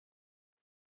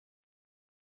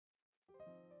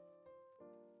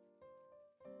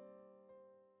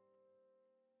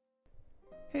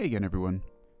Hey again everyone.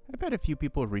 I've had a few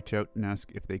people reach out and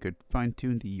ask if they could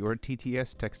fine-tune the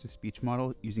YourTTS text-to-speech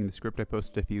model using the script I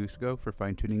posted a few weeks ago for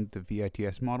fine-tuning the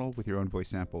VITS model with your own voice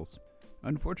samples.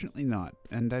 Unfortunately not,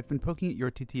 and I've been poking at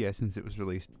YourTTS since it was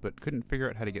released, but couldn't figure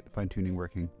out how to get the fine-tuning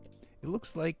working. It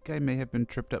looks like I may have been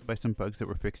tripped up by some bugs that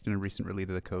were fixed in a recent release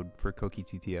of the code for Coqui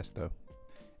TTS though.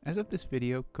 As of this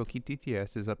video, Coqui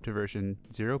TTS is up to version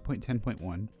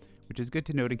 0.10.1, which is good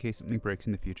to note in case something breaks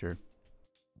in the future.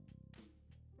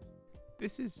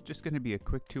 This is just going to be a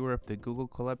quick tour of the Google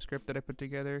Colab script that I put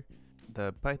together,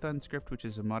 the Python script which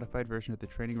is a modified version of the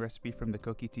training recipe from the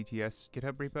Coqui TTS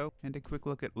GitHub repo, and a quick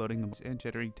look at loading them and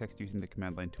generating text using the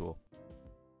command line tool.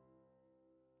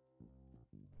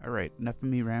 Alright, enough of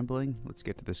me rambling, let's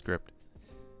get to the script.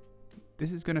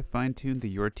 This is going to fine-tune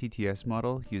the YourTTS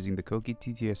model using the Coqui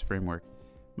TTS framework.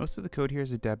 Most of the code here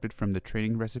is adapted from the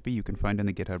training recipe you can find in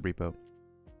the GitHub repo.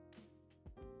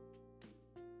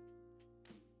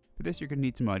 For this, you're going to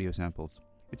need some audio samples.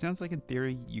 It sounds like in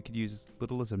theory you could use as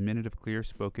little as a minute of clear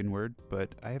spoken word,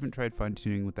 but I haven't tried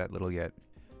fine-tuning with that little yet.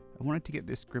 I wanted to get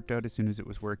this script out as soon as it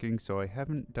was working, so I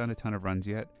haven't done a ton of runs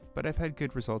yet, but I've had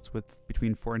good results with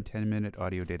between 4 and 10 minute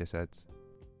audio datasets.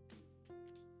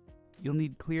 You'll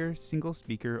need clear, single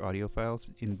speaker audio files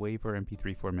in WAV or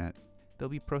MP3 format. They'll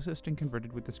be processed and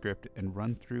converted with the script and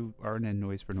run through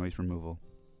Rnnoise for noise removal.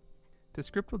 The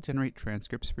script will generate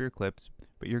transcripts for your clips,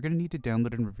 but you're going to need to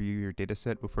download and review your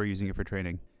dataset before using it for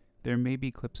training. There may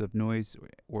be clips of noise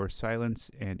or silence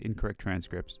and incorrect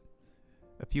transcripts.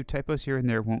 A few typos here and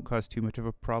there won't cause too much of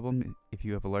a problem if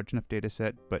you have a large enough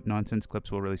dataset, but nonsense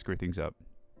clips will really screw things up.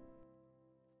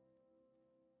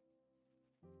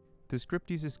 The script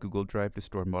uses Google Drive to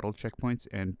store model checkpoints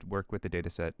and work with the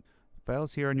dataset.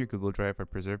 Files here on your Google Drive are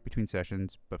preserved between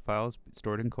sessions, but files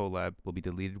stored in Colab will be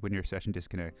deleted when your session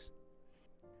disconnects.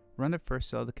 Run the first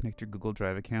cell to connect your Google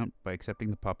Drive account by accepting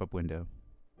the pop-up window.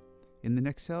 In the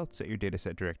next cell, set your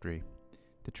dataset directory.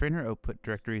 The traineroutput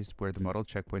directory is where the model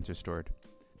checkpoints are stored.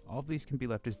 All of these can be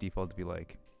left as default if you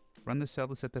like. Run the cell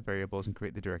to set the variables and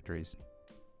create the directories.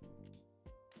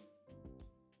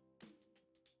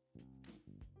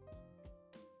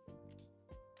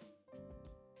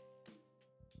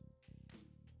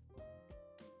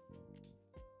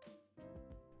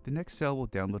 The next cell will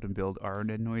download and build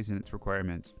Rnnoise and its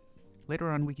requirements. Later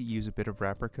on, we could use a bit of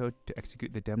wrapper code to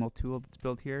execute the demo tool that's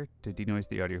built here to denoise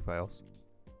the audio files.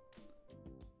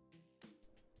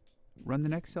 Run the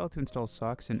next cell to install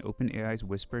SOCKS and OpenAI's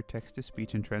Whisper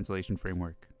text-to-speech and translation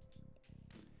framework.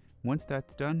 Once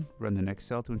that's done, run the next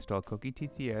cell to install Coqui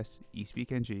TTS,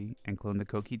 eSpeakNG, and clone the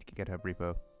Coqui GitHub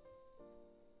repo.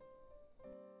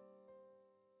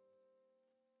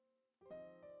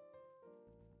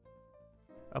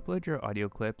 Upload your audio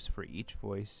clips for each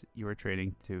voice you are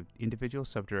training to individual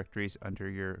subdirectories under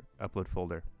your upload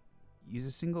folder. Use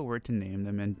a single word to name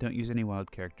them and don't use any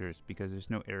wild characters because there's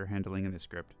no error handling in the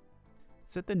script.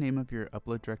 Set the name of your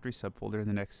upload directory subfolder in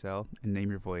the next cell and name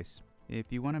your voice.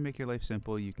 If you want to make your life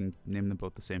simple, you can name them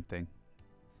both the same thing.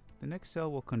 The next cell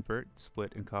will convert,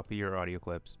 split, and copy your audio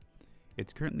clips.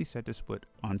 It's currently set to split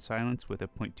on silence with a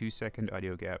 0.2 second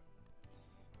audio gap.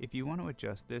 If you want to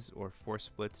adjust this or force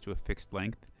splits to a fixed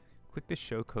length, click the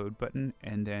Show Code button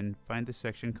and then find the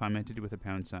section commented with a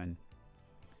 £.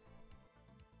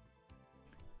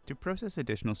 To process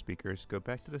additional speakers, go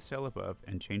back to the cell above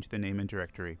and change the name and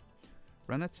directory.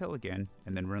 Run that cell again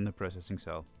and then run the processing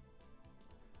cell.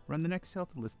 Run the next cell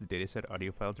to list the dataset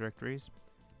audio file directories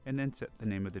and then set the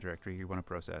name of the directory you want to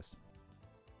process.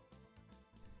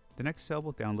 The next cell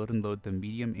will download and load the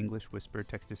medium English Whisper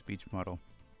text-to-speech model.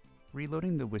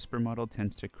 Reloading the Whisper model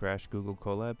tends to crash Google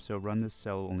Colab, so run this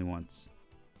cell only once.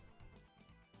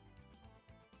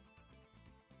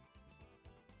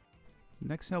 The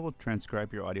next cell will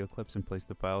transcribe your audio clips and place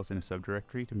the files in a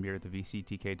subdirectory to mirror the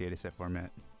VCTK dataset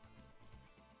format.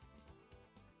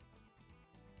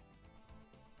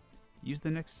 Use the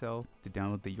next cell to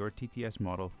download the YourTTS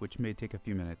model, which may take a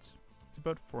few minutes. It's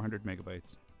about 400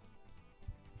 megabytes.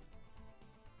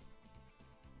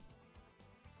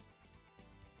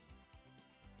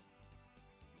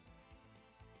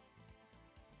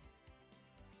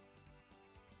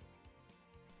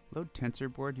 Load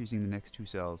TensorBoard using the next two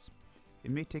cells.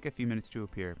 It may take a few minutes to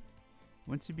appear.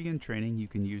 Once you begin training, you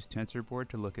can use TensorBoard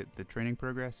to look at the training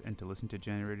progress and to listen to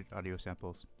generated audio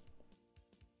samples.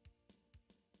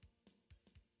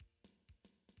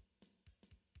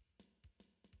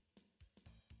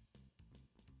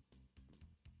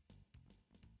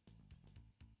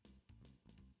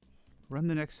 Run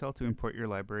the next cell to import your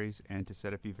libraries and to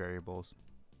set a few variables.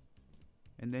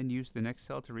 And then use the next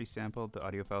cell to resample the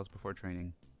audio files before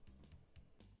training.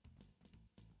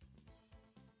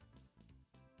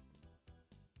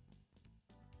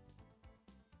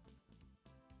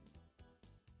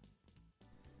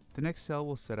 The next cell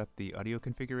will set up the audio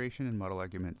configuration and model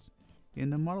arguments. In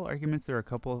the model arguments, there are a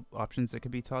couple of options that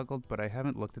can be toggled, but I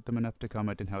haven't looked at them enough to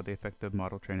comment on how they affect the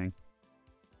model training.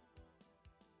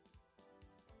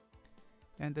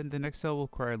 And then the next cell will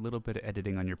require a little bit of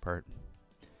editing on your part.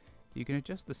 You can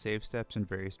adjust the save steps and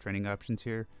various training options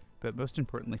here, but most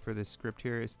importantly for this script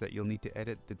here is that you'll need to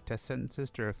edit the test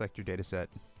sentences to reflect your dataset.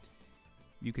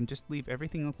 You can just leave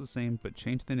everything else the same, but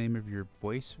change the name of your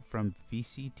voice from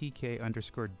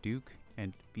VCTK_Duke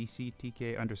and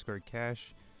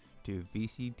VCTK_Cache to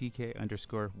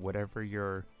VCTK_ whatever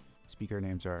your speaker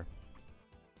names are.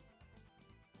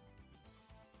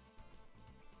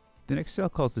 The next cell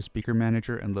calls the speaker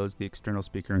manager and loads the external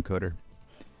speaker encoder.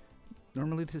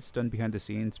 Normally this is done behind the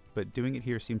scenes, but doing it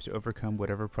here seems to overcome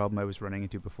whatever problem I was running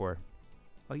into before.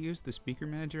 I'll use the speaker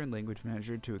manager and language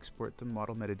manager to export the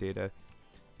model metadata,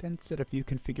 then set a few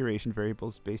configuration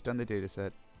variables based on the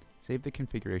dataset, save the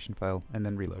configuration file, and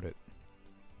then reload it.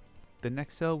 The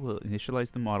next cell will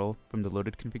initialize the model from the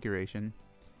loaded configuration,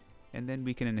 and then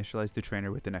we can initialize the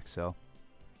trainer with the next cell.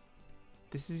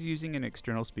 This is using an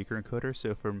external speaker encoder,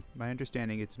 so from my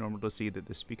understanding it's normal to see that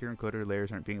the speaker encoder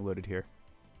layers aren't being loaded here.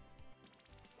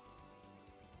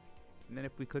 And then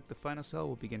if we click the final cell,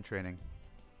 we'll begin training.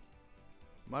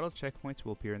 Model checkpoints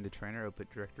will appear in the traineroutput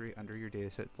directory under your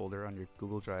dataset folder on your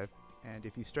Google Drive. And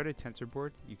if you started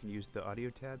TensorBoard, you can use the audio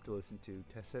tab to listen to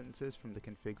test sentences from the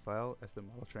config file as the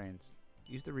model trains.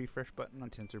 Use the refresh button on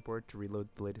TensorBoard to reload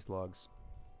the latest logs.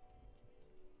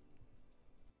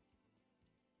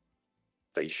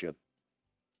 Station.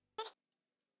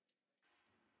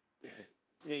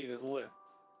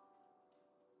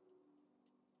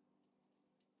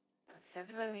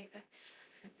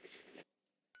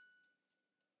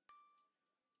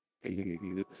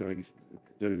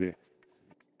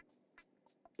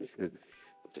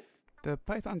 The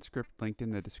Python script linked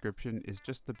in the description is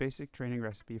just the basic training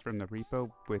recipe from the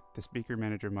repo with the speaker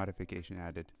manager modification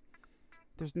added.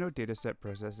 There's no dataset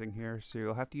processing here, so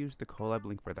you'll have to use the Colab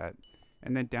link for that,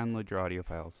 and then download your audio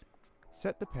files.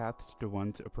 Set the paths to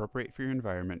ones appropriate for your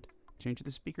environment, change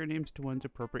the speaker names to ones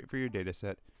appropriate for your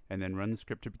dataset, and then run the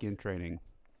script to begin training.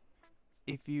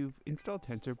 If you've installed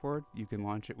TensorBoard, you can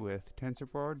launch it with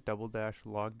TensorBoard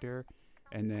 --logdir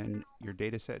and then your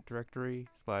dataset directory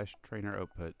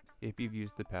 /traineroutput if you've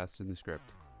used the paths in the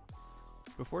script.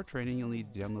 Before training, you'll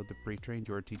need to download the pre-trained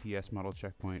YourTTS model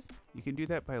checkpoint. You can do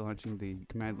that by launching the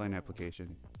command line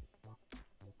application.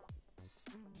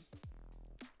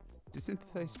 To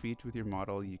synthesize speech with your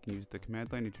model, you can use the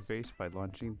command line interface by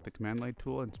launching the command line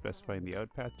tool and specifying the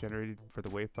out path generated for the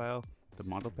WAV file, the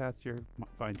model path to your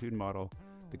fine-tuned model,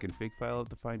 the config file of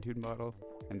the fine-tuned model,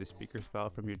 and the speakers file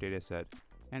from your dataset,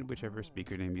 and whichever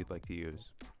speaker name you'd like to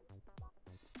use.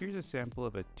 Here's a sample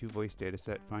of a two-voice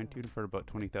dataset fine-tuned for about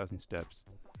 20,000 steps.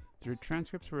 The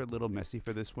transcripts were a little messy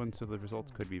for this one, so the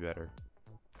results could be better.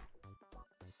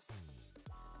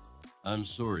 I'm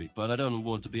sorry, but I don't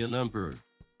want to be an emperor.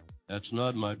 That's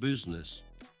not my business.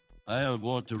 I don't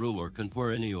want to rule or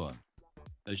conquer anyone.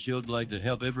 I should like to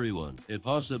help everyone, if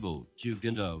possible,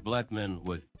 black men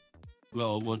with. We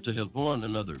all want to help one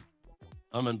another.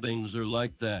 Human beings are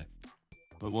like that.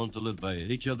 We want to live by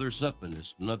each other's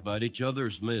happiness, not by each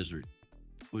other's misery.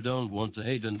 We don't want to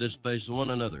hate and despise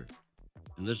one another.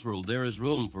 In this world there is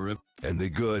room for everyone. And the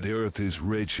good earth is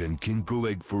rich and can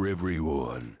provide for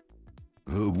everyone.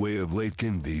 The way of life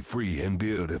can be free and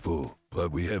beautiful,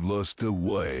 but we have lost the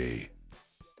way.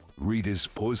 Rita's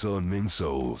poison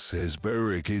minsoles has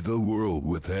barricaded the world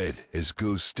with hate, as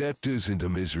ghosts stepped us into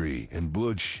misery and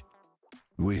bloodshed.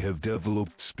 We have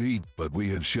developed speed, but we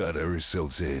have shut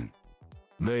ourselves in.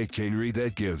 Machinery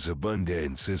that gives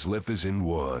abundance has left us in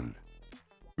one.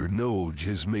 Rnnoise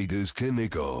has made us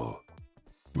cynical.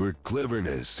 Where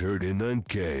cleverness hurt and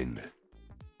unkind.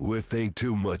 We think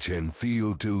too much and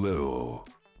feel too little.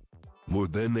 More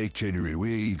than machinery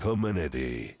we eat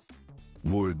humanity.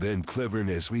 More than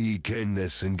cleverness we eat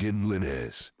kindness and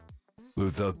kindliness.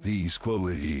 Without these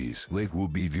qualities, life will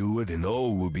be viewed and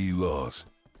all will be lost.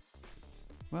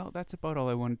 Well, that's about all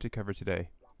I wanted to cover today.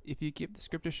 If you give the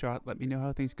script a shot, let me know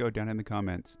how things go down in the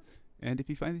comments. And if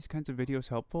you find these kinds of videos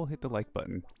helpful, hit the like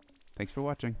button. Thanks for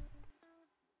watching.